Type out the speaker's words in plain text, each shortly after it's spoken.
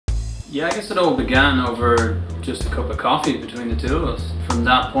Yeah, I guess it all began over just a cup of coffee between the two of us. From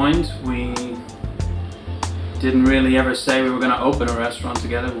that point, we didn't really ever say we were going to open a restaurant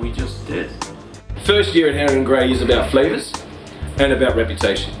together, we just did. First year at Heron Grey is about flavours and about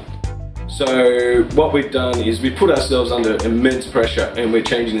reputation. So what we've done is we put ourselves under immense pressure and we're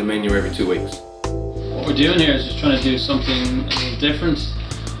changing the menu every 2 weeks. What we're doing here is just trying to do something a little different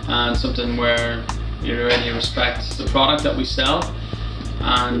and something where you really respect the product that we sell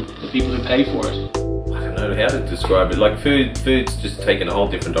and the people who pay for it. I don't know how to describe it. Like food's just taken a whole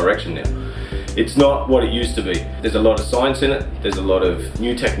different direction now. It's not what it used to be. There's a lot of science in it. There's a lot of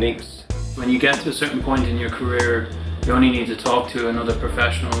new techniques. When you get to a certain point in your career, you only need to talk to another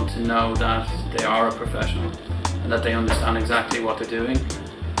professional to know that they are a professional and that they understand exactly what they're doing.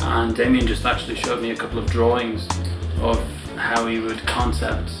 And Damien just actually showed me a couple of drawings of how he would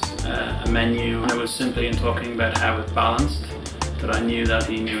concept a menu, and it was simply in talking about how it's balanced that I knew that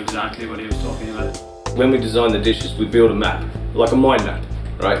he knew exactly what he was talking about. When we design the dishes, we build a map, like a mind map,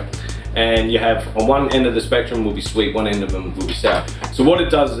 right? And you have, on one end of the spectrum will be sweet, one end of them will be sour. So what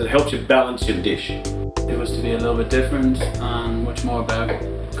it does is it helps you balance your dish. It was to be a little bit different and much more about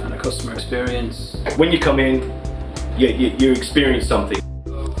kind of customer experience. When you come in, you experience something.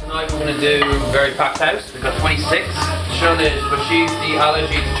 Tonight we're going to do a very packed house. We've got 26. Shona is, but she's the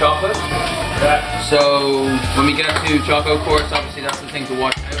allergy to chocolate. Yeah. So when we get to choco course, obviously that's the thing to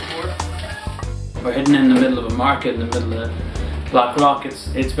watch out for. We're hidden in the middle of a market, in the middle of Blackrock.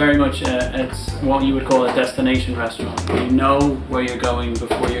 It's very much it's what you would call a destination restaurant. You know where you're going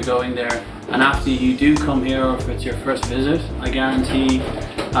before you're going there, and after you do come here, or if it's your first visit, I guarantee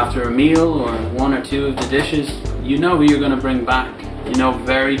after a meal or one or two of the dishes, you know who you're going to bring back. You know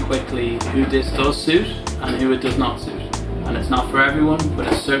very quickly who this does suit and who it does not suit. And it's not for everyone, but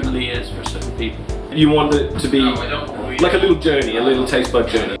it certainly is for certain people. You want it to be like a little journey, a little taste bud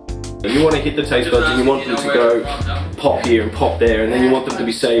journey. You want to hit the taste buds and you want them to go pop here and pop there, and then you want them to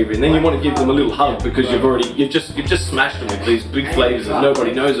be savoury, and then you want to give them a little hug because you've just smashed them with these big flavours that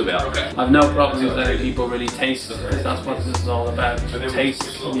nobody knows about. I've no problem with letting people really taste, because that's what this is all about.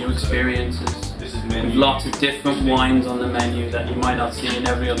 Taste, new experiences. We've lots of different wines on the menu that you might not see in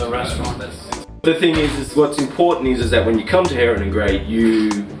every other restaurant. The thing is what's important is that when you come to Heron Grey,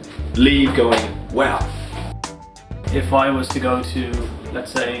 you leave going, wow. If I was to go to,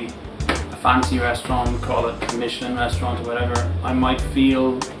 let's say, a fancy restaurant, call it a Michelin restaurant or whatever, I might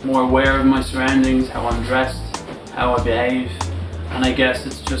feel more aware of my surroundings, how I'm dressed, how I behave, and I guess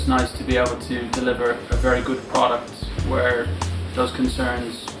it's just nice to be able to deliver a very good product where those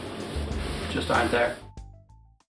concerns just aren't there.